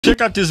Check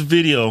out this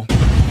video.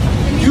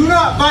 Do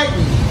not bite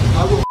me.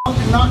 I will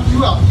fucking knock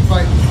you out if you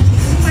bite me.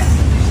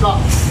 Stop.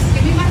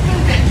 Give me my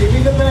food then. Give me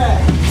the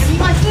bag. Give me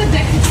my food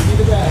then. Give me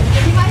the bag.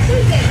 Give me my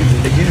food then. Give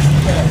me the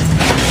bag.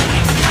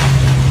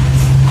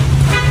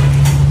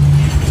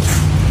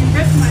 You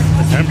ripped my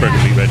fucking Hamburger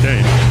bag. meat right there.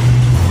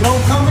 You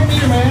don't come in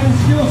here, man, and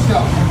steal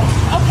stuff.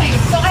 Okay,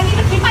 so I need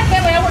to feed my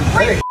family. I work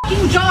 3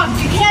 fucking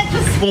jobs. You can't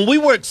just... When we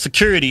worked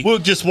security, we'll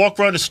just walk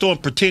around the store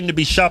and pretend to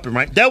be shopping,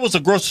 right? That was a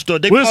grocery store.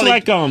 They We was probably,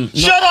 like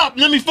shut up!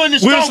 Let me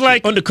finish we was talking.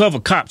 like undercover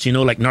cops, you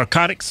know, like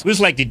narcotics. We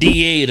was like the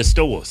DA of the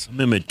stores. I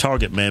remember at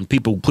Target, man,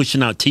 people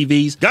pushing out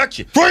TVs.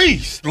 Gotcha.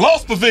 Freeze!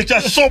 Lost my bitch.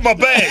 I sold my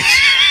bags.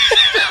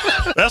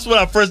 That's what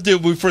I first did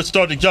when we first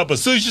started the job.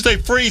 As soon as you say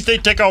freeze, they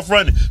take off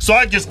running. So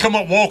I just come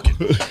up walking.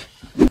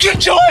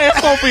 Get your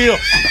ass over here.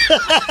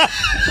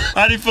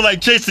 I didn't feel like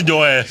chasing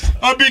your ass.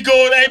 I'd be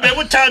going, hey man,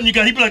 what time you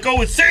got? He'd be like,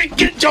 oh, it's 6.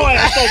 Get your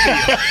ass over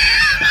here.